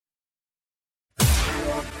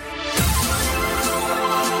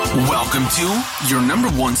Welcome to your number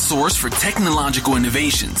one source for technological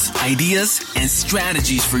innovations, ideas, and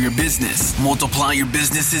strategies for your business. Multiply your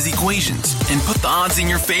business's equations and put the odds in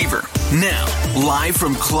your favor. Now, live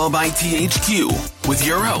from ClubIT HQ with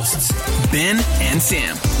your hosts, Ben and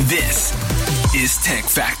Sam. This is Tech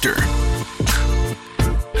Factor.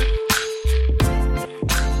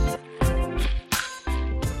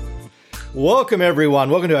 Welcome, everyone.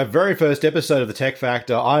 Welcome to our very first episode of the Tech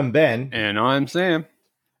Factor. I'm Ben. And I'm Sam.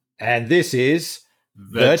 And this is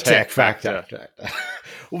the Tech Factor.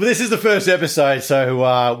 Well, this is the first episode,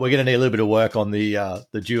 so we're going to need a little bit of work on the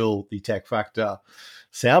Tech Factor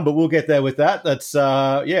sound, but we'll get there with that.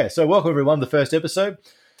 So welcome, everyone, to the first episode.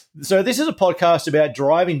 So this is a podcast about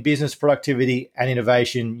driving business productivity and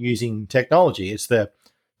innovation using technology. It's the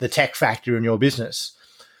Tech Factor in your business.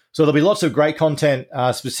 So there'll be lots of great content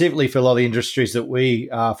specifically for a lot of the industries that we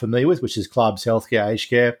are familiar with, which is clubs, healthcare,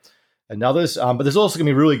 aged care, and others. But there's also going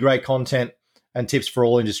to be really great content and tips for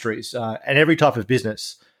all industries and every type of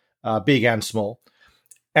business, big and small.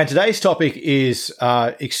 And today's topic is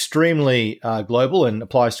extremely global and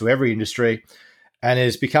applies to every industry and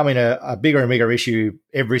is becoming a bigger and bigger issue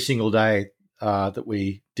every single day that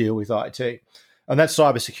we deal with IT. And that's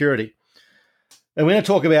cybersecurity. And we're going to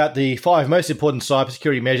talk about the 5 most important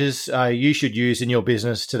cybersecurity measures you should use in your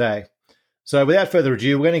business today. So without further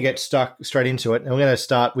ado, we're going to get stuck straight into it. And we're going to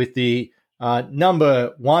start with the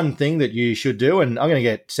number one thing that you should do. And I'm going to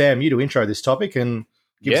get Sam, you to intro this topic and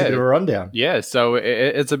give us a bit of a rundown. Yeah, so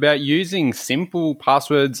it's about using simple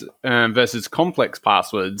passwords versus complex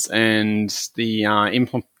passwords and the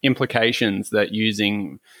implications that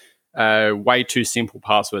using way too simple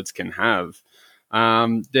passwords can have.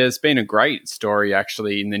 There's been a great story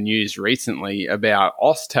actually in the news recently about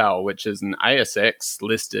Austal, which is an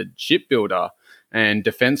ASX-listed shipbuilder and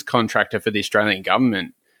defence contractor for the Australian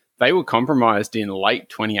government. They were compromised in late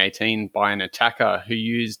 2018 by an attacker who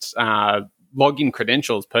used login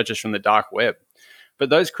credentials purchased from the dark web. But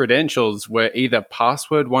those credentials were either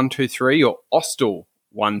password 123 or Austal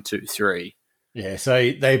 123. Yeah,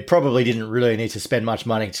 so they probably didn't really need to spend much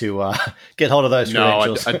money to get hold of those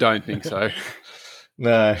credentials. No, I don't think so.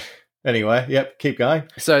 No. Anyway, yep, keep going.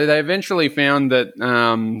 So they eventually found that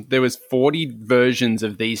there was 40 versions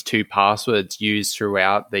of these two passwords used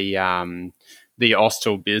throughout the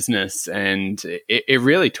Austal business, and it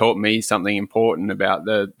really taught me something important about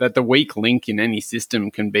that the weak link in any system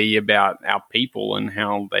can be about our people and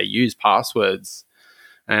how they use passwords.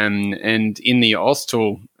 And in the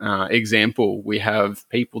Austal example, we have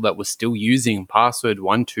people that were still using password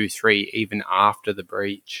 123 even after the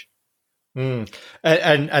breach. And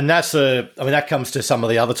that's that comes to some of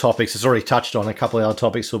the other topics. It's already touched on a couple of other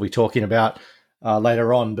topics we'll be talking about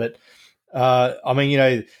later on. But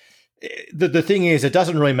the thing is, it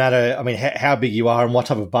doesn't really matter. How big you are and what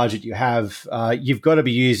type of budget you have. You've got to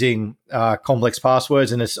be using complex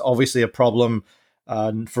passwords, and it's obviously a problem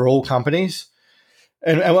for all companies.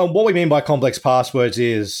 And what we mean by complex passwords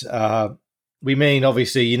is we mean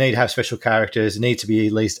obviously you need to have special characters. It needs to be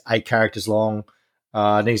at least 8 characters long.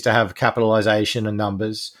 It needs to have capitalization and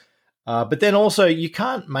numbers. But then also you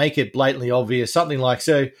can't make it blatantly obvious. Something like,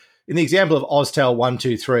 so in the example of Austal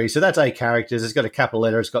 123, so that's 8 characters. It's got a capital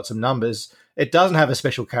letter. It's got some numbers. It doesn't have a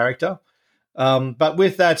special character. But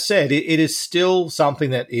with that said, it is still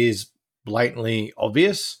something that is blatantly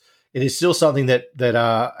obvious. It is still something that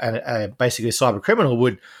basically a cyber criminal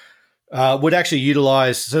would actually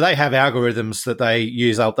utilize. So they have algorithms that they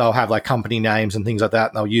use. They'll have like company names and things like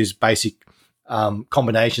that. And they'll use basic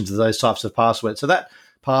combinations of those types of passwords. So that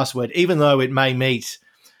password, even though it may meet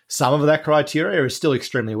some of that criteria, is still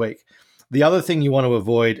extremely weak. The other thing you want to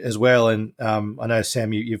avoid as well, and I know,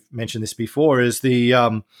 Sam, you've mentioned this before, is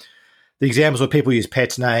the examples where people use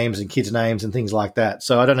pets' names and kids' names and things like that.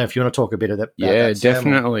 So I don't know if you want to talk a bit about that. Yeah,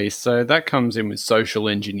 definitely. So that comes in with social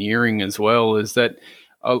engineering as well, is that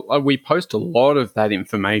we post a lot of that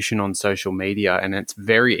information on social media and it's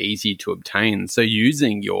very easy to obtain. So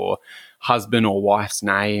using your husband or wife's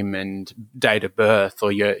name and date of birth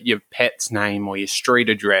or your pet's name or your street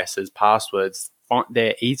address as passwords,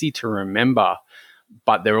 they're easy to remember,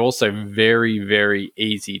 but they're also very, very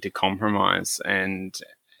easy to compromise. And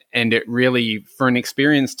it really, for an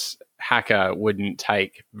experienced hacker, wouldn't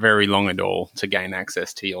take very long at all to gain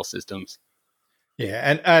access to your systems.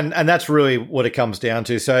 Yeah, and that's really what it comes down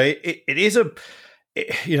to. So it is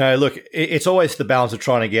it's always the balance of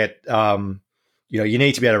trying to get, you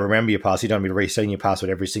need to be able to remember your password. You don't need to be resetting your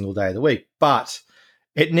password every single day of the week. But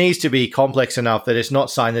it needs to be complex enough that it's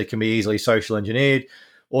not something that can be easily social engineered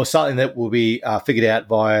or something that will be figured out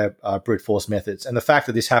via brute force methods. And the fact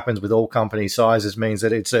that this happens with all company sizes means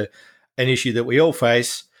that it's an issue that we all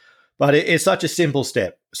face. but it's such a simple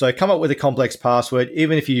step. So come up with a complex password,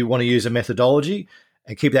 even if you want to use a methodology,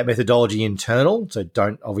 and keep that methodology internal. So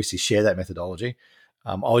don't obviously share that methodology.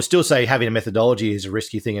 I would still say having a methodology is a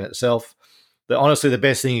risky thing in itself. But honestly, the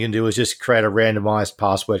best thing you can do is just create a randomized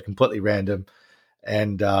password, completely random,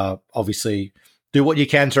 and obviously do what you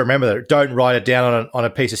can to remember that. Don't write it down on a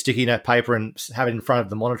piece of sticky note paper and have it in front of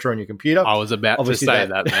the monitor on your computer. I was about to say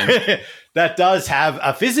that, man. That does have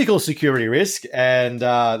a physical security risk, and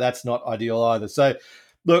that's not ideal either. So,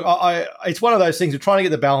 look, it's one of those things. We're trying to get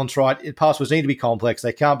the balance right. Passwords need to be complex.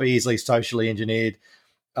 They can't be easily socially engineered.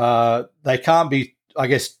 They can't be, I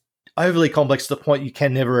guess, overly complex to the point you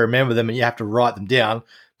can never remember them and you have to write them down,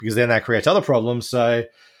 because then that creates other problems. So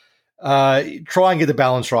try and get the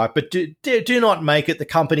balance right. But do not make it the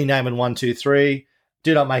company name in 123.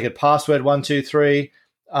 Do not make it password 123.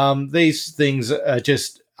 These things are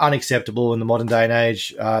just unacceptable in the modern day and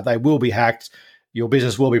age. They will be hacked. Your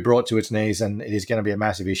business will be brought to its knees, and it is going to be a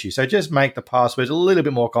massive issue. So just make the passwords a little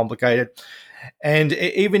bit more complicated. And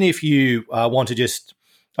even if you want to just,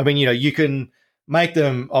 you can make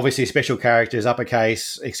them obviously special characters,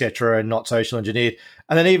 uppercase, etc., and not social engineered.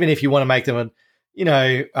 And then even if you want to make them,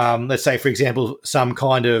 let's say, for example, some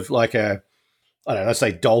kind of like let's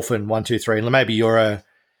say Dolphin 123, and maybe you're a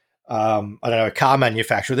car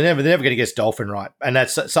manufacturer. They're never going to get Dolphin right, and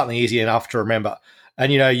that's something easy enough to remember.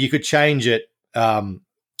 And you could change it. So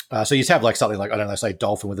you have like something like, say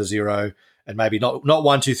Dolphin with a 0, and maybe not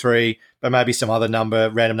 123, but maybe some other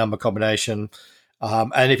random number combination.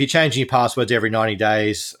 And if you're changing your passwords every 90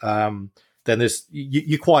 days, then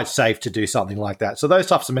you're quite safe to do something like that. So those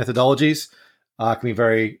types of methodologies can be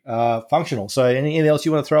very functional. So anything else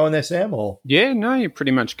you want to throw in there, Sam? Or Yeah, no, you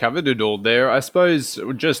pretty much covered it all there. I suppose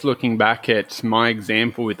just looking back at my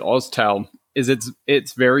example with Oztel,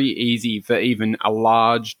 it's very easy for even a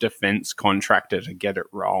large defense contractor to get it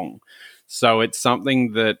wrong. So it's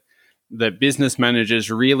something that business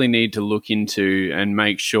managers really need to look into and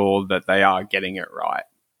make sure that they are getting it right.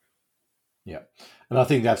 Yeah, and I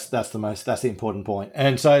think that's the important point.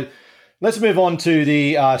 And so let's move on to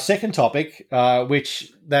the second topic,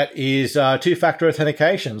 which that is two-factor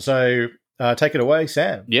authentication. So take it away,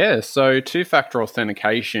 Sam. Yeah, so two-factor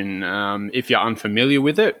authentication, if you're unfamiliar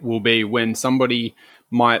with it, will be when somebody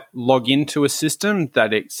might log into a system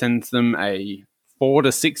that it sends them a 4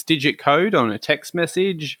 to 6 digit code on a text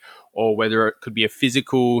message, or whether it could be a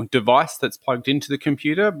physical device that's plugged into the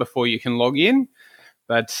computer before you can log in.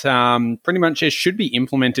 But pretty much it should be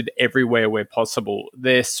implemented everywhere where possible.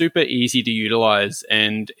 They're super easy to utilize,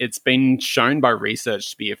 and it's been shown by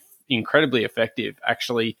research to be incredibly effective.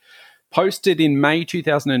 Actually, posted in May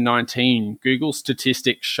 2019, Google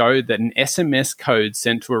statistics showed that an SMS code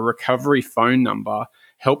sent to a recovery phone number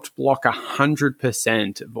helped block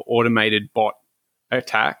 100% of automated bot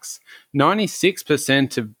attacks,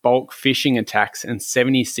 96% of bulk phishing attacks, and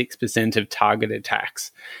 76% of target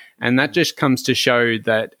attacks. And that just comes to show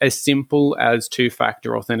that as simple as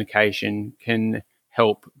two-factor authentication can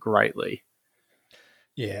help greatly.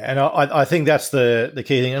 Yeah, and I think that's the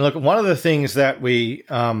key thing. And look, one of the things that I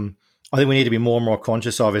think we need to be more and more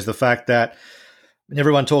conscious of is the fact that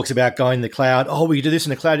everyone talks about going to the cloud. Oh, we do this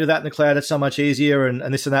in the cloud, do that in the cloud. It's so much easier and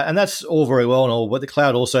this and that. And that's all very well and all, but the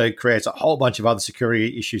cloud also creates a whole bunch of other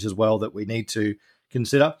security issues as well that we need to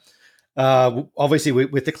consider. Obviously,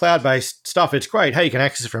 with the cloud-based stuff, it's great. Hey, you can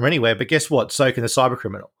access it from anywhere, but guess what? So can the cyber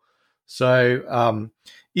criminal. So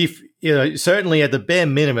if certainly at the bare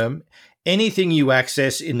minimum, anything you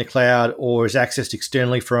access in the cloud or is accessed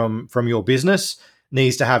externally from your business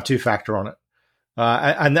needs to have two-factor on it.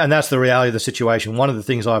 And that's the reality of the situation. One of the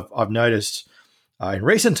things I've noticed in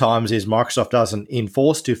recent times is Microsoft doesn't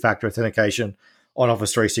enforce two-factor authentication on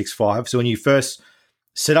Office 365. So when you first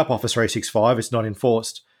set up Office 365, it's not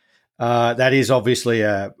enforced. That is obviously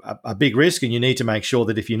a big risk, and you need to make sure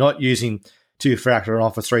that if you're not using two-factor on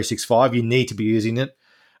Office 365, you need to be using it.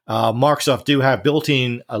 Microsoft do have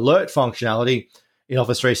built-in alert functionality in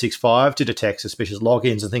Office 365 to detect suspicious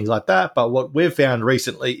logins and things like that. But what we've found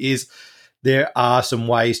recently is there are some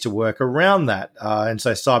ways to work around that. And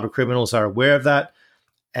so cyber criminals are aware of that.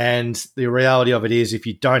 And the reality of it is if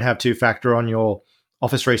you don't have two-factor on your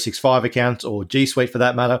Office 365 accounts or G Suite for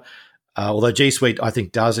that matter, although G Suite I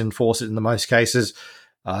think does enforce it in the most cases,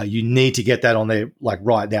 you need to get that on there like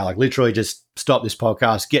right now. Like literally just stop this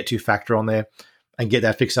podcast, get two-factor on there and get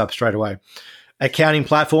that fixed up straight away. Accounting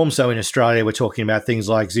platforms. So in Australia, we're talking about things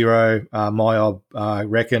like Xero, MyOb,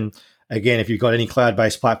 Reckon. Again, if you've got any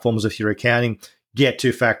cloud-based platforms, if you're accounting, get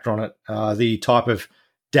two-factor on it. The type of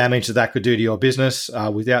damage that could do to your business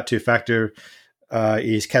without two-factor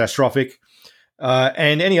is catastrophic.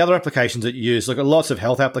 and any other applications that you use. Look, lots of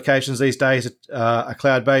health applications these days are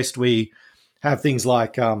cloud-based. We have things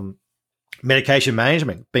like medication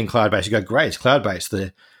management being cloud-based. You go, great, it's cloud-based.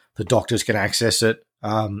 The doctors can access it.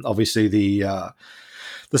 Obviously, the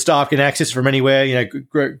staff can access it from anywhere.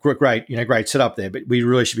 Great setup there. But we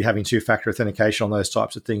really should be having two-factor authentication on those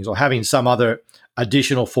types of things, or having some other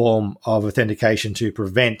additional form of authentication to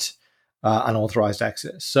prevent unauthorized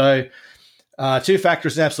access. So two-factor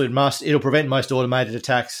is an absolute must. It'll prevent most automated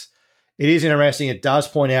attacks. It is interesting. It does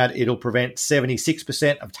point out it'll prevent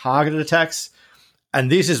 76% of targeted attacks.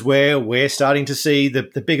 And this is where we're starting to see the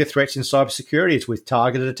bigger threats in cybersecurity. It's with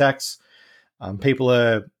targeted attacks.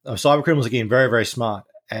 Cyber criminals are getting very, very smart,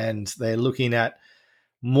 and they're looking at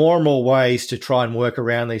more and more ways to try and work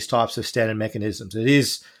around these types of standard mechanisms. It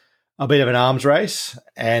is a bit of an arms race,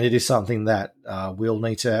 and it is something that we'll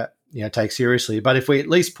need to take seriously. But if we at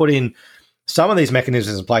least put in some of these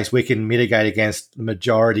mechanisms in place, we can mitigate against the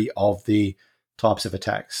majority of the types of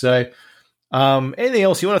attacks. So anything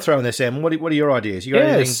else you want to throw in there, Sam? What are your ideas? You got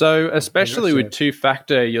anything? So especially with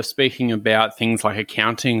two-factor, you're speaking about things like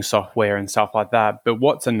accounting software and stuff like that. But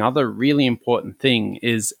what's another really important thing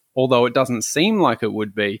is, although it doesn't seem like it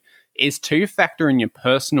would be, is two-factor in your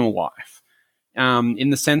personal life. In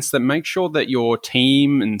the sense that make sure that your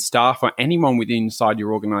team and staff or anyone within inside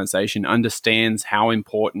your organization understands how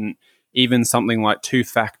important even something like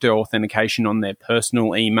two-factor authentication on their personal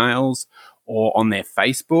emails or on their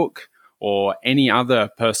Facebook or any other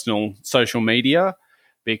personal social media,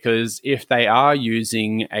 because if they are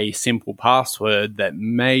using a simple password that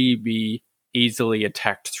may be easily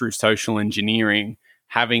attacked through social engineering,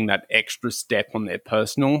 having that extra step on their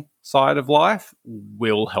personal side of life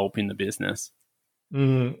will help in the business.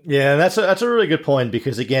 Yeah, that's a really good point,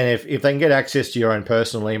 because again, if they can get access to your own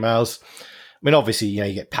personal emails, I mean, obviously,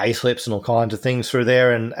 you get pay slips and all kinds of things through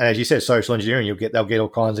there, and as you said, social engineering, they'll get all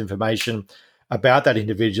kinds of information about that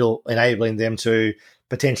individual, enabling them to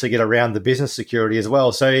potentially get around the business security as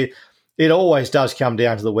well. So it always does come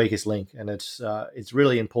down to the weakest link, and it's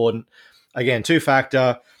really important. Again,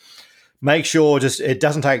 two-factor. Make sure it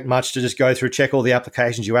doesn't take much to just go through, check all the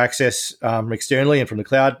applications you access externally and from the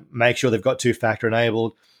cloud. Make sure they've got two-factor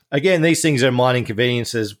enabled. Again, these things are minor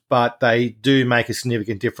inconveniences, but they do make a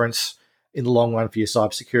significant difference in the long run for your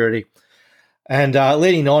cybersecurity. And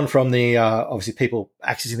leading on from the obviously people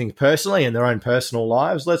accessing things personally in their own personal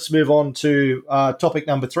lives, let's move on to topic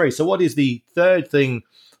number 3. So what is the third thing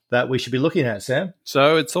that we should be looking at, Sam?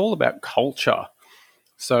 So it's all about culture.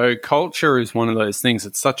 So culture is one of those things.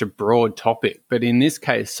 It's such a broad topic, but in this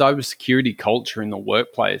case, cybersecurity culture in the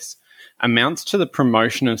workplace amounts to the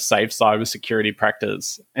promotion of safe cybersecurity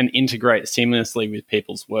practice and integrate seamlessly with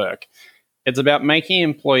people's work. It's about making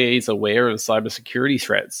employees aware of cybersecurity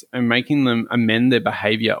threats and making them amend their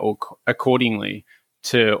behavior accordingly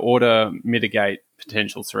to mitigate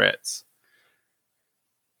potential threats.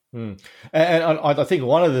 And I think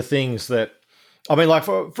one of the things that, I mean, like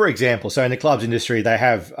for example, so in the clubs industry, they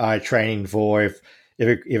have training for if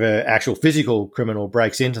an actual physical criminal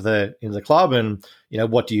breaks into the club, and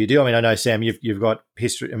what do you do? I mean, I know, Sam, you've got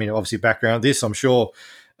history. I mean, obviously background with this, I'm sure.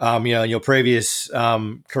 In your previous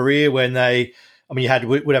career, when you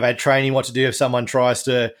would have had training what to do if someone tries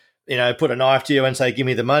to put a knife to you and say, "Give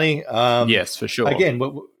me the money." Yes, for sure. Again,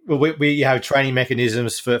 we have training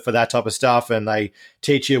mechanisms for that type of stuff, and they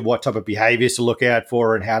teach you what type of behaviors to look out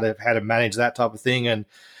for and how to manage that type of thing, and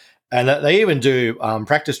they even do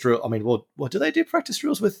practice drill. I mean, what do they do practice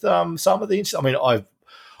drills with some of the? I mean,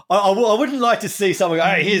 I wouldn't like to see someone go,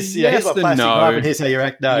 "Hey, here's my plastic knife and here's how you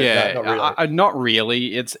act." No, not really. Not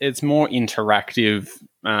really. It's more interactive,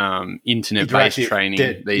 internet-based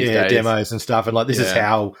training these days. Demos and stuff, and like this is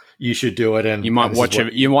how you should do it. And you might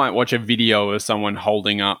watch a video of someone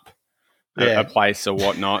holding up a place or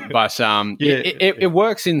whatnot, but it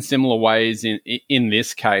works in similar ways in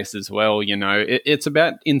this case as well. It's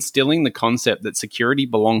about instilling the concept that security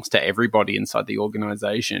belongs to everybody inside the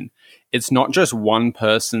organization. It's not just one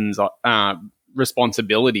person's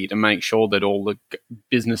responsibility to make sure that all the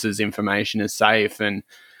business's information is safe. And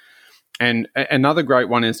another great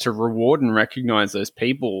one is to reward and recognize those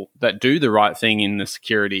people that do the right thing in the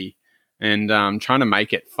security, and trying to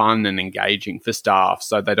make it fun and engaging for staff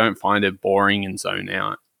so they don't find it boring and zone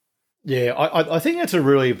out. Yeah, I think that's a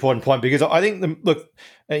really important point, because I think,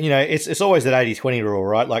 it's always that 80-20 rule,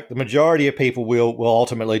 right? Like the majority of people will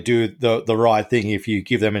ultimately do the right thing. If you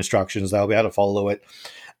give them instructions, they'll be able to follow it,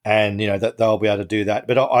 and that they'll be able to do that.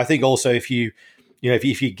 But I think also if you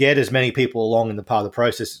get as many people along in the part of the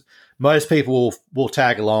process, most people will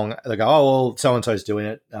tag along. They go, "Oh, well, so and so's doing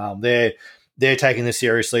it. They're taking this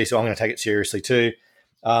seriously, so I'm going to take it seriously too."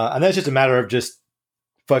 And that's just a matter of just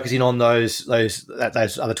focusing on those other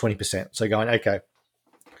 20%. So going, okay,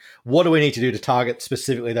 what do we need to do to target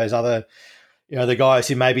specifically those other, the guys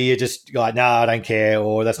who maybe are just like, I don't care,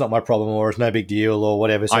 or that's not my problem, or it's no big deal, or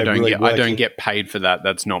whatever. So I don't get paid for that.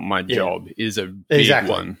 That's not my job. Is a big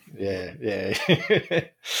one. Yeah.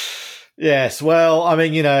 Yes. Well, I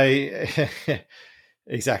mean,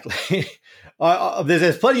 exactly.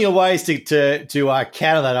 There's plenty of ways to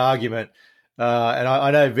counter that argument. And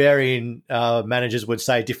I know varying managers would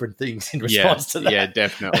say different things in response to that. Yeah,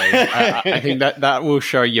 definitely. I think that will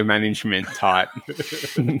show your management type,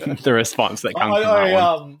 the response that comes from that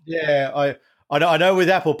one. Yeah, I know with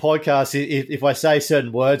Apple Podcasts, if I say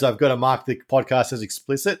certain words, I've got to mark the podcast as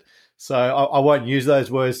explicit. So I won't use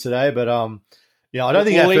those words today, but I don't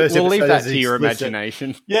think we'll leave that to your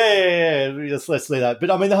imagination. Yeah. Let's leave that.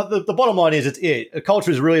 But I mean, the bottom line is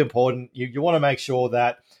culture is really important. You want to make sure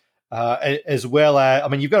that, as well as, I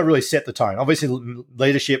mean, you've got to really set the tone. Obviously,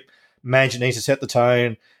 leadership, management needs to set the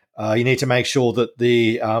tone. You need to make sure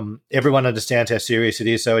that everyone understands how serious it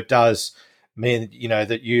is. So it does mean,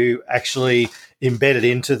 that you actually embed it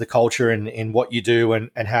into the culture and in what you do and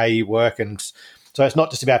how you work. And so it's not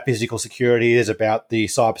just about physical security; it is about the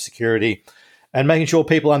cybersecurity and making sure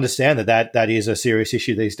people understand that is a serious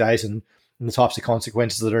issue these days and the types of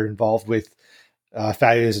consequences that are involved with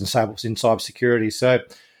failures in cybersecurity. So.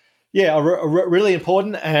 Yeah, really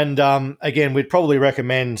important. And again, we'd probably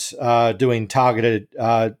recommend doing targeted,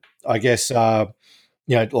 we're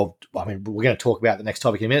going to talk about the next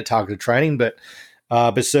topic in a minute, targeted training, but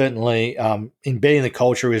certainly embedding the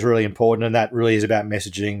culture is really important. And that really is about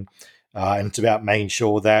messaging. And it's about making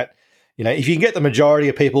sure that, if you can get the majority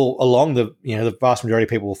of people along, the vast majority of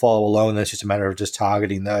people will follow along. That's just a matter of just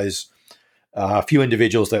targeting those few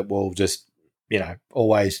individuals that will just,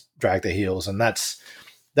 always drag their heels. And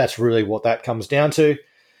that's really what that comes down to.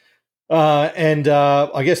 And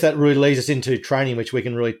I guess that really leads us into training, which we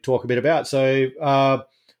can really talk a bit about. So I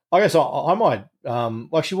guess I might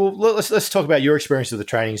let's talk about your experience with the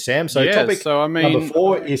training, Sam. So number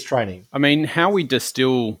 4 is training. I mean, how we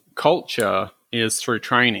distill culture is through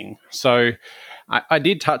training. So I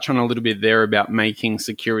did touch on a little bit there about making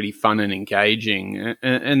security fun and engaging,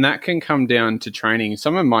 and that can come down to training.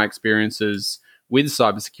 Some of my experiences with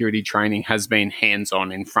cybersecurity training has been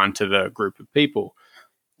hands-on in front of a group of people.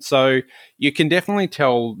 So you can definitely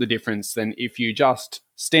tell the difference than if you just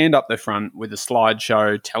stand up the front with a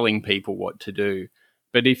slideshow telling people what to do.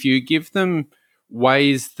 But if you give them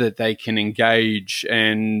ways that they can engage,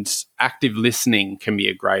 and active listening can be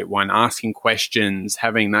a great one, asking questions,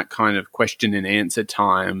 having that kind of question and answer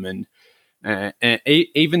time, and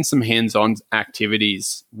even some hands-on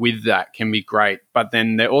activities with that can be great. But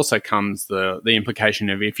then there also comes the implication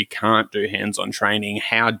of, if you can't do hands-on training,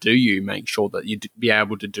 how do you make sure that you be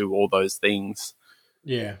able to do all those things?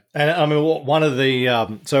 Yeah. And I mean, one of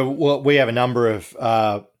the we have a number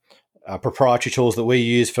of proprietary tools that we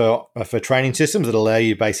use for training systems that allow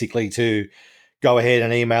you basically to go ahead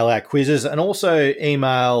and email out quizzes, and also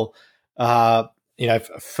email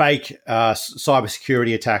fake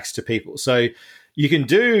cybersecurity attacks to people. So you can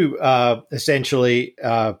do essentially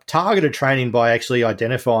targeted training by actually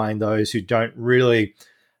identifying those who don't really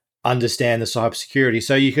understand the cybersecurity.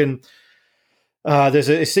 So you can there's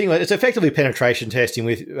a thing, it's effectively penetration testing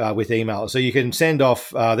with email. So you can send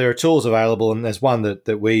off. There are tools available, and there's one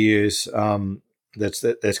that we use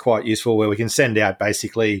that's quite useful, where we can send out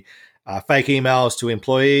basically fake emails to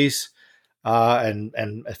employees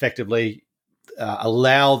and effectively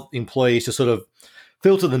allow employees to sort of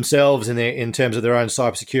filter themselves in terms of their own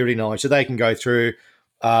cybersecurity knowledge. So they can go through,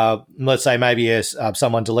 let's say maybe as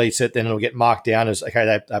someone deletes it, then it'll get marked down as,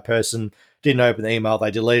 okay, that person didn't open the email, they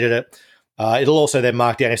deleted it. It'll also then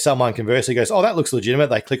mark down if someone conversely goes, oh, that looks legitimate,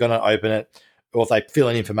 they click on it, open it, or if they fill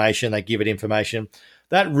in information, they give it information.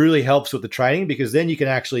 That really helps with the training, because then you can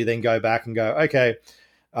actually then go back and go, okay,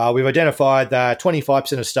 we've identified that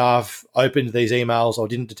 25% of staff opened these emails or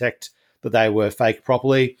didn't detect that they were fake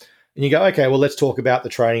properly. And you go, okay, well, let's talk about the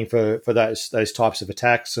training for those types of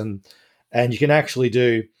attacks. And you can actually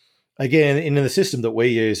do, again, in the system that we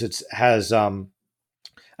use, it has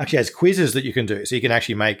quizzes that you can do. So you can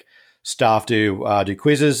actually make staff do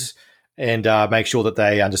quizzes and make sure that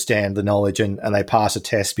they understand the knowledge and they pass a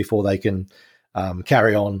test before they can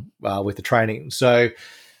carry on with the training. So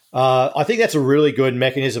I think that's a really good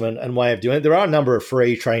mechanism and way of doing it. There are a number of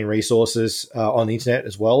free training resources on the internet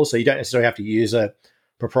as well, so you don't necessarily have to use a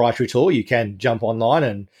proprietary tool. You can jump online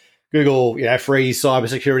and Google, free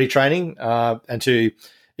cybersecurity training, and to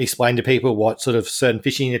explain to people what sort of certain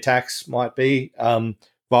phishing attacks might be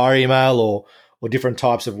via email different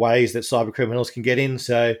types of ways that cyber criminals can get in.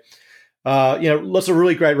 So, lots of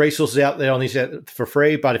really great resources out there on these for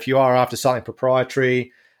free. But if you are after something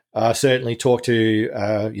proprietary, certainly talk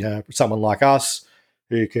to someone like us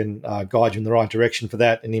who can guide you in the right direction for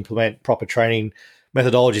that and implement proper training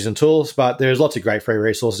methodologies and tools. But there's lots of great free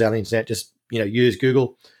resources out on the internet. Just use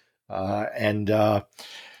Google and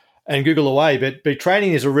Google away. But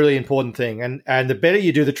training is a really important thing, and the better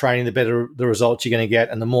you do the training, the better the results you're going to get,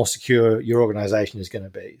 and the more secure your organization is going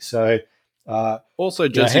to be. So. Also,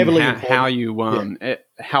 just how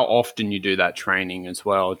often you do that training as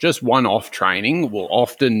well. Just one-off training will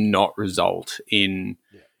often not result in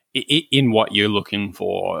what you're looking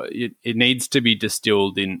for. It needs to be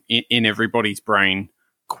distilled in everybody's brain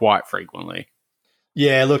quite frequently.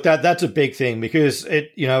 Yeah, look, that's a big thing because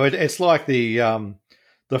it's like the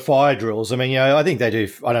fire drills. I mean, I think they do.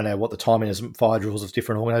 I don't know what the timing is. Fire drills of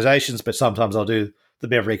different organizations, but sometimes I'll do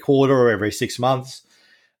them every quarter or every 6 months.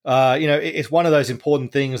 It's one of those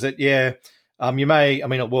important things that, you may,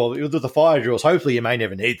 with the fire drills, hopefully you may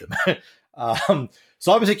never need them.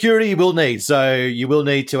 Cybersecurity you will need. So you will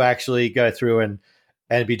need to actually go through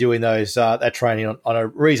and be doing that training on a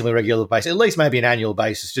reasonably regular basis, at least maybe an annual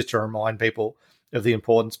basis, just to remind people of the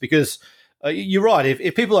importance. Because you're right,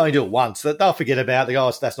 if people only do it once, they'll forget about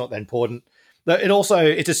it. That's not that important.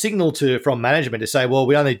 It's a signal from management to say, well,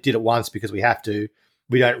 we only did it once because we have to.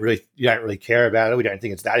 You don't really care about it. We don't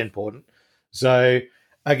think it's that important. So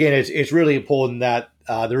again, it's really important that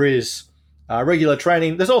there is regular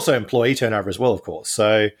training. There's also employee turnover as well, of course.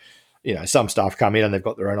 So some staff come in and they've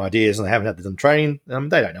got their own ideas and they haven't had them training.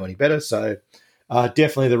 They don't know any better. So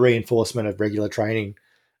definitely the reinforcement of regular training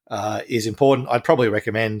is important. I'd probably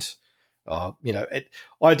recommend,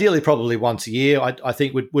 ideally probably once a year. I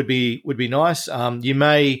think would be nice. You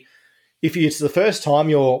may, if it's the first time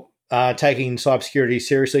you're taking cybersecurity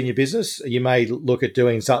seriously in your business, you may look at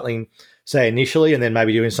doing something, say, initially, and then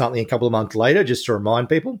maybe doing something a couple of months later just to remind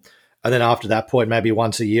people. And then after that point, maybe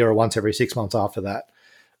once a year or once every 6 months after that.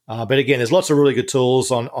 But again, there's lots of really good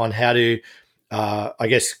tools on how to,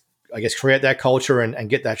 create that culture and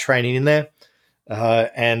get that training in there.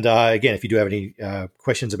 Again, if you do have any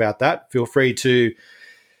questions about that, feel free to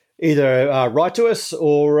either write to us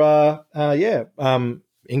or,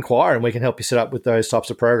 inquire, and we can help you set up with those types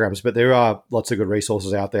of programs. But there are lots of good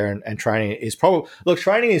resources out there, and training is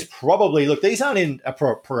probably, these aren't in a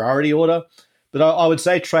priority order, but I would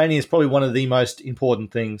say training is probably one of the most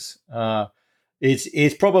important things.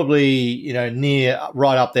 It's probably, near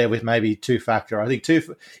right up there with maybe two-factor. I think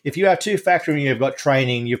if you have two-factor and you've got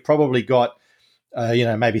training, you've probably got,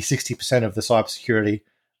 maybe 60% of the cybersecurity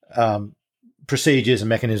procedures and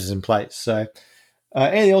mechanisms in place. So,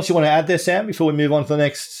 anything else you want to add there, Sam, before we move on to the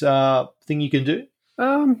next thing you can do?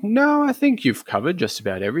 No, I think you've covered just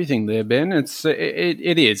about everything there, Ben. It's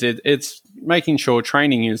making sure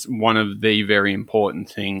training is one of the very important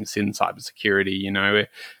things in cybersecurity.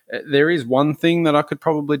 There is one thing that I could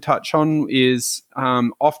probably touch on is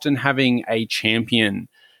often having a champion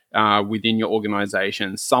within your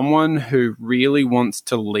organization, someone who really wants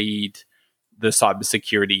to lead the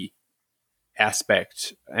cybersecurity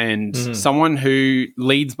aspect, and someone who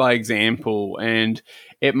leads by example. And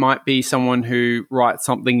it might be someone who writes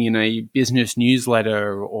something in a business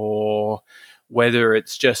newsletter, or whether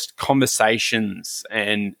it's just conversations,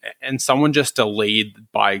 and someone just to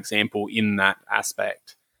lead by example in that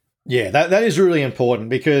aspect. Yeah, that is really important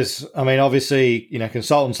because, obviously,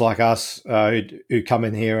 consultants like us who come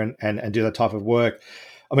in here and do that type of work,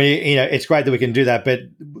 it's great that we can do that, but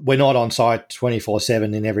we're not on site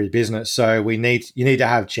 24/7 in every business. So you need to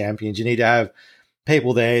have champions. You need to have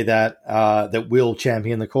people there that will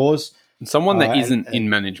champion the cause. Someone that isn't in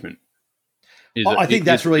management. I think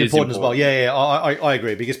that's really important as well. Yeah, I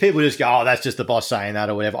agree, because people just go, oh, that's just the boss saying that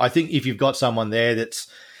or whatever. I think if you've got someone there that's,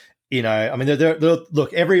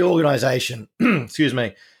 look, every organization, excuse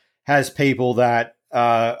me, has people that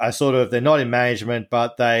are sort of, they're not in management,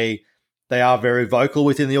 but they are very vocal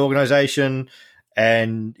within the organization,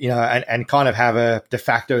 and kind of have a de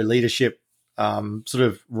facto leadership sort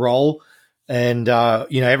of role. And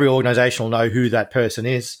every organization will know who that person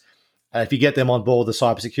is. If you get them on board the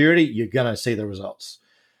cybersecurity, you're going to see the results.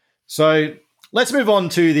 So let's move on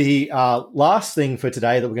to the last thing for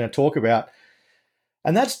today that we're going to talk about,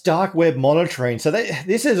 and that's dark web monitoring. So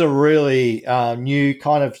this is a really new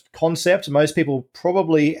kind of concept. Most people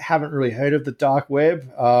probably haven't really heard of the dark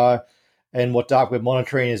web and what dark web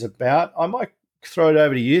monitoring is about. I might throw it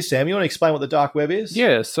over to you, Sam. You want to explain what the dark web is?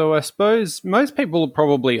 Yeah, so I suppose most people have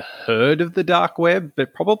probably heard of the dark web,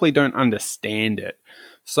 but probably don't understand it.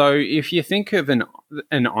 So if you think of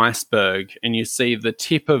an iceberg and you see the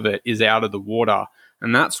tip of it is out of the water,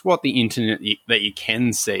 and that's what the internet that you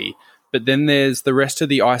can see. But then there's the rest of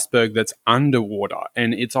the iceberg that's underwater,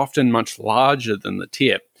 and it's often much larger than the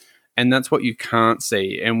tip. And that's what you can't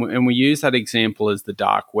see. And we use that example as the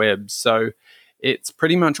dark web. So it's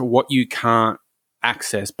pretty much what you can't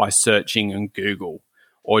access by searching in Google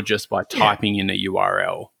or just by typing in a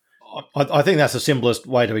URL. I think that's the simplest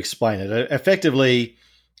way to explain it. Effectively,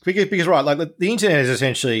 because right, like the internet is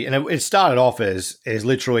essentially, and it started off as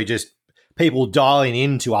literally just people dialing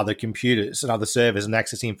into other computers and other servers and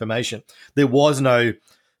accessing information. There was no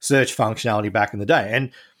search functionality back in the day.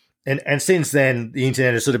 And since then, the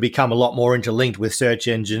internet has sort of become a lot more interlinked with search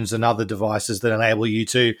engines and other devices that enable you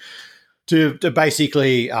to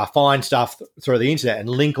basically find stuff through the internet and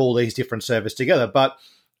link all these different servers together. But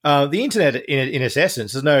the internet, in its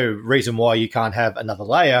essence, there's no reason why you can't have another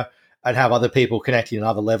layer and have other people connecting on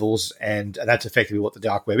other levels, and that's effectively what the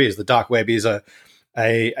dark web is. The dark web is a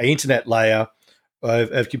internet layer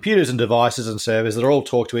of computers and devices and servers that all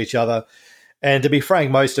talk to each other. And to be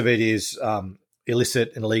frank, most of it is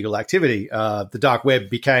illicit and illegal activity. The dark web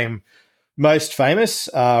became most famous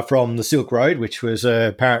from the Silk Road, which was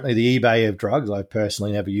apparently the eBay of drugs. I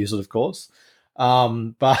personally never used it, of course.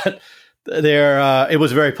 But it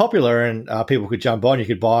was very popular, and people could jump on. You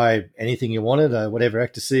could buy anything you wanted, whatever,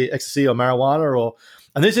 ecstasy or marijuana.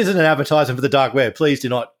 And this isn't an advertisement for the dark web. Please do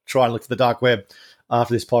not try and look for the dark web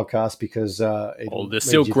after this podcast, because the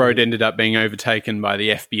Silk Road ended up being overtaken by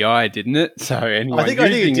the FBI, didn't it? So anyone I think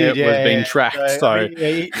it did, was being tracked.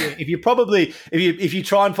 If you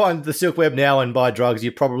try and find the Silk Web now and buy drugs,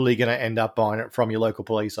 you're probably going to end up buying it from your local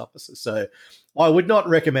police officer. So I would not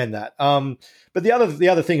recommend that. But the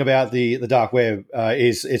other thing about the dark web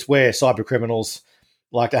is it's where cyber criminals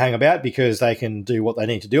like to hang about, because they can do what they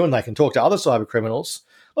need to do and they can talk to other cyber criminals.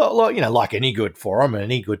 Well, like any good forum and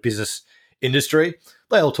any good business industry,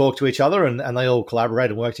 they all talk to each other and they all collaborate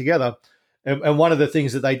and work together. And one of the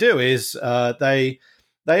things that they do is they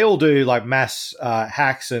all do like mass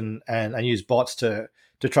hacks and use bots to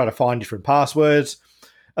try to find different passwords.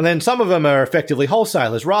 And then some of them are effectively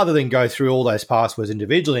wholesalers. Rather than go through all those passwords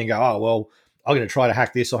individually and go, oh, well, I'm going to try to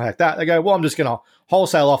hack this or hack that, they go, well, I'm just going to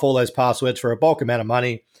wholesale off all those passwords for a bulk amount of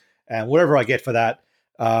money, and whatever I get for that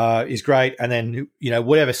is great. And then,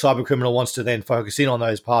 whatever cyber criminal wants to then focus in on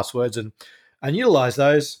those passwords and utilize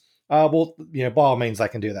those, by all means, they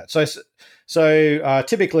can do that. So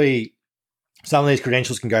typically, some of these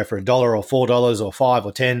credentials can go for $1 or $4 or $5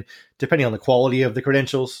 or $10, depending on the quality of the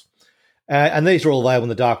credentials. And these are all available in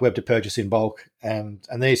the dark web to purchase in bulk. And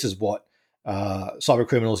this is what cyber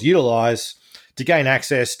criminals utilize to gain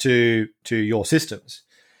access to your systems.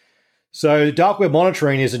 So dark web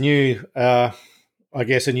monitoring is a new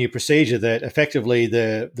procedure that effectively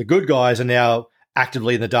the good guys are now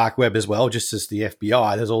actively in the dark web as well, just as the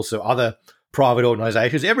FBI. There's also other private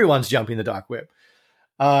organizations. Everyone's jumping the dark web.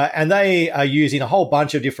 And they are using a whole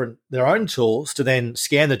bunch of their own tools to then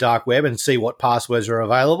scan the dark web and see what passwords are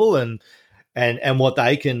available and what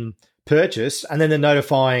they can purchase. And then they're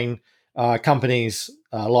notifying companies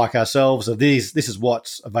like ourselves of this is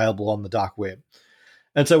what's available on the dark web.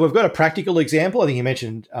 And so we've got a practical example. I think you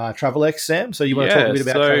mentioned TravelX, Sam. So you want to talk a bit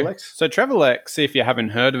about TravelX? So TravelX, if you haven't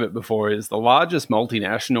heard of it before, is the largest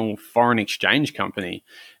multinational foreign exchange company.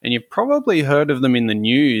 And you've probably heard of them in the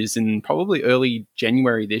news in probably early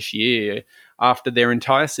January this year, after their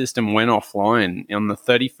entire system went offline on the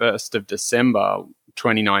 31st of December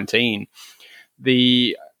 2019.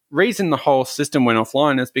 The reason the whole system went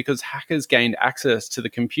offline is because hackers gained access to the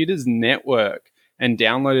computer's network and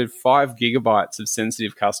downloaded 5 gigabytes of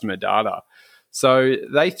sensitive customer data. So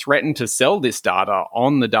they threatened to sell this data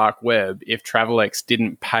on the dark web if TravelX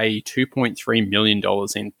didn't pay $2.3 million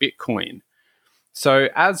in Bitcoin. So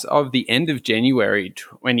as of the end of January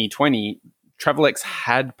 2020, TravelX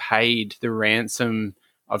had paid the ransom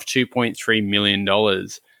of $2.3 million.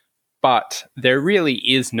 But there really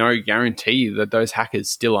is no guarantee that those hackers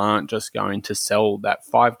still aren't just going to sell that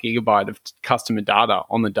 5 gigabyte of customer data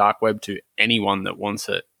on the dark web to anyone that wants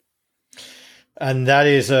it. And that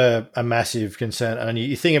is a massive concern. And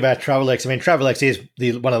you think about TravelX. I mean, TravelX is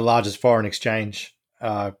one of the largest foreign exchange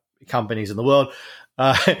companies in the world.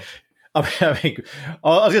 I was going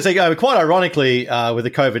to say, quite ironically, with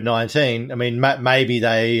the COVID-19, I mean, maybe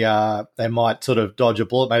they might sort of dodge a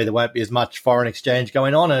bullet. Maybe there won't be as much foreign exchange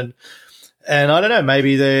going on, and I don't know.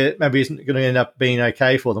 Maybe it's going to end up being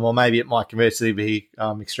okay for them, or maybe it might conversely be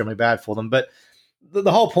extremely bad for them. But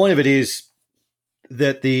the whole point of it is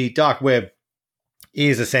that the dark web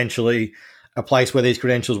is essentially a place where these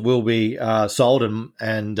credentials will be sold,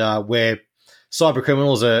 and where cyber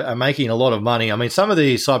criminals are making a lot of money. I mean, some of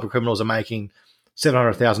these cyber criminals are making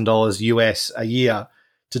 $700,000 US a year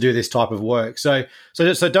to do this type of work. So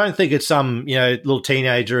don't think it's some little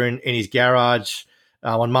teenager in his garage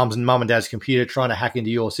on mum and dad's computer trying to hack into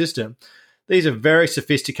your system. These are very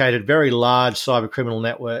sophisticated, very large cyber criminal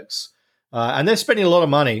networks, and they're spending a lot of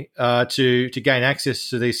money to gain access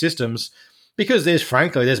to these systems because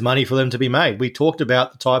there's money for them to be made. We talked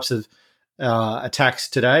about the types of attacks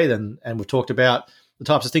today, and we've talked about the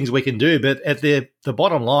types of things we can do. But at the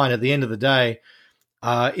bottom line, at the end of the day,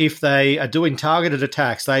 if they are doing targeted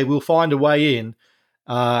attacks, they will find a way in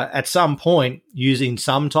at some point using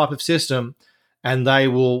some type of system, and they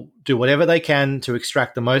will do whatever they can to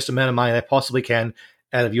extract the most amount of money they possibly can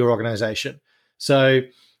out of your organization. So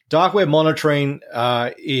dark web monitoring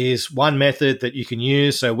is one method that you can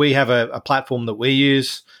use. So we have a platform that we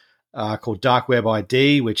use called Dark Web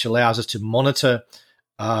ID, which allows us to monitor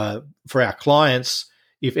for our clients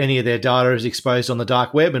if any of their data is exposed on the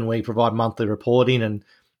dark web, and we provide monthly reporting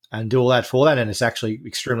and do all that for that. And it's actually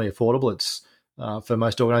extremely affordable. It's for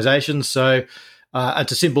most organizations. So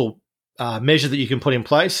it's a simple measure that you can put in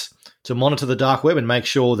place to monitor the dark web and make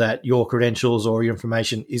sure that your credentials or your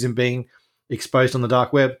information isn't being exposed on the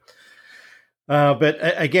dark web. But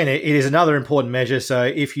again, it is another important measure. So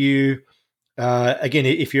if you,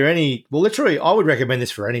 if you're literally, I would recommend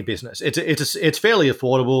this for any business. It's fairly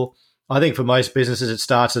affordable. I think for most businesses, it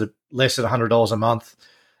starts at less than $100 a month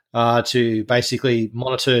to basically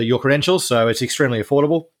monitor your credentials. So it's extremely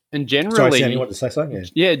affordable. And generally, sorry, Sam, you wanted to say something?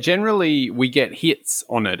 Yeah, generally we get hits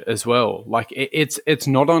on it as well. Like it's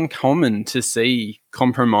not uncommon to see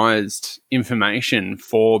compromised information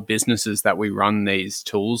for businesses that we run these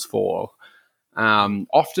tools for.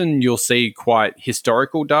 Often you'll see quite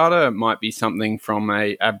historical data. It might be something from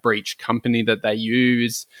a breached company that they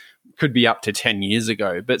use. Could be up to 10 years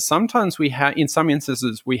ago. But sometimes in some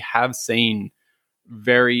instances, we have seen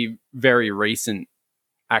very, very recent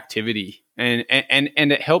activity. And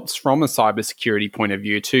it helps from a cybersecurity point of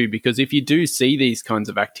view too, because if you do see these kinds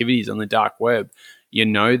of activities on the dark web,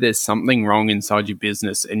 there's something wrong inside your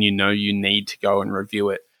business and you need to go and review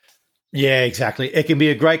it. Yeah, exactly. It can be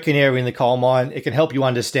a great canary in the coal mine. It can help you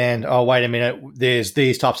understand, oh, wait a minute, there's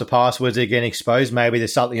these types of passwords that are getting exposed. Maybe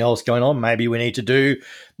there's something else going on. Maybe we need to do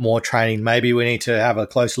more training. Maybe we need to have a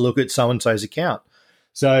closer look at so-and-so's account.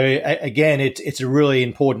 So again, it's a really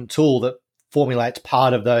important tool that formulates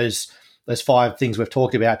part of those 5 things we've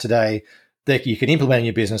talked about today that you can implement in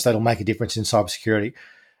your business that'll make a difference in cybersecurity.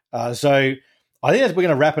 So I think we're going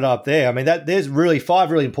to wrap it up there. I mean, there's really 5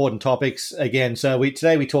 really important topics. Again, so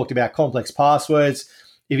today we talked about complex passwords.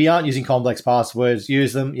 If you aren't using complex passwords,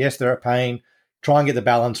 use them. Yes, they're a pain. Try and get the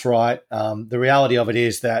balance right. The reality of it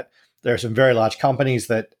is that there are some very large companies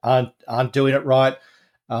that aren't doing it right,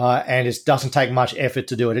 and it doesn't take much effort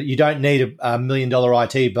to do it. You don't need a $1 million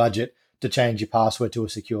IT budget to change your password to a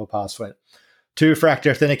secure password. 2-factor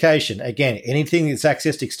authentication. Again, anything that's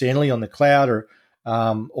accessed externally on the cloud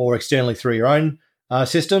or externally through your own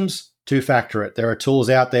systems, 2-factor it. There are tools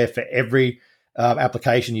out there for every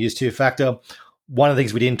application use 2-factor. One of the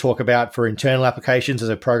things we didn't talk about for internal applications is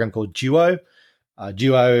a program called Duo.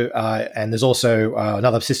 And there's also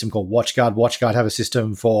another system called WatchGuard. WatchGuard have a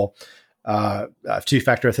system for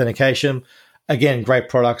 2-factor authentication. Again, great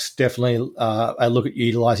products. Definitely I look at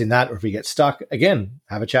utilizing that, or if you get stuck, again,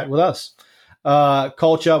 have a chat with us.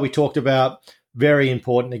 Culture, we talked about, very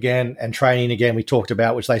important again, and training again, we talked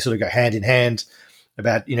about, which they sort of go hand in hand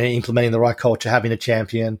about, implementing the right culture, having a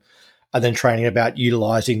champion, and then training about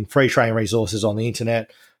utilizing free training resources on the internet,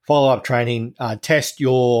 follow-up training, test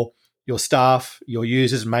your staff, your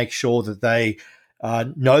users, make sure that they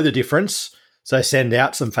know the difference. So send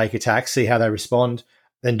out some fake attacks, see how they respond,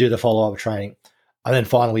 then do the follow-up training. And then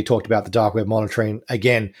finally, we talked about the dark web monitoring.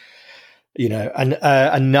 Again,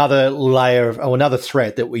 another layer or another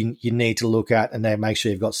threat that you need to look at, and then make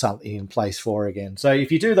sure you've got something in place for again. So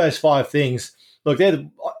if you do those 5 things, look, they're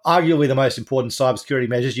arguably the most important cybersecurity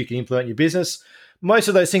measures you can implement in your business. Most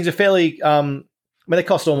of those things are fairly, they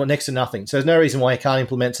cost almost next to nothing. So there's no reason why you can't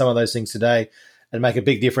implement some of those things today and make a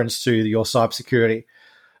big difference to your cybersecurity.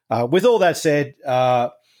 With all that said,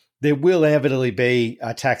 there will inevitably be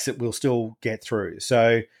attacks that we'll still get through.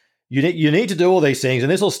 So you need to do all these things,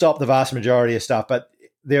 and this will stop the vast majority of stuff. But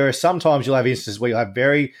there are sometimes you'll have instances where you'll have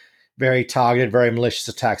very, very targeted, very malicious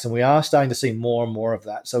attacks, and we are starting to see more and more of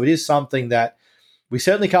that. So it is something that we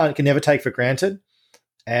certainly can never take for granted.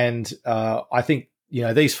 And I think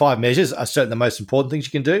these 5 measures are certainly the most important things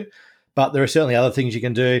you can do, but there are certainly other things you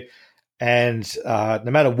can do. And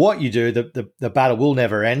no matter what you do, the battle will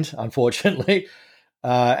never end, unfortunately.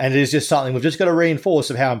 and it is just something we've just got to reinforce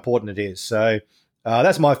of how important it is. So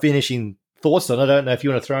that's my finishing thoughts on it. I don't know if you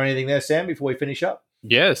want to throw anything there, Sam, before we finish up.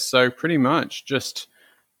 Yes, so pretty much just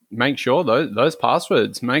make sure those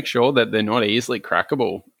passwords, make sure that they're not easily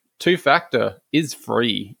crackable. Two-factor is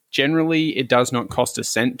free. Generally, it does not cost a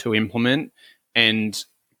cent to implement, and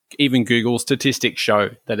even Google statistics show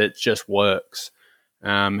that it just works.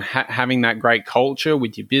 Having that great culture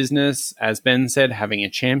with your business, as Ben said, having a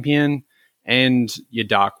champion and your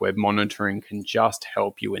dark web monitoring can just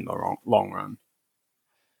help you in the long run.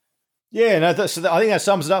 Yeah, no, I think that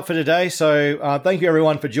sums it up for today. So thank you,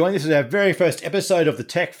 everyone, for joining. This is our very first episode of the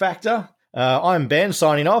Tech Factor. I'm Ben,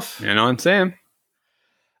 signing off. And I'm Sam.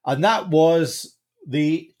 And that was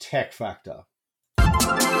the Tech Factor.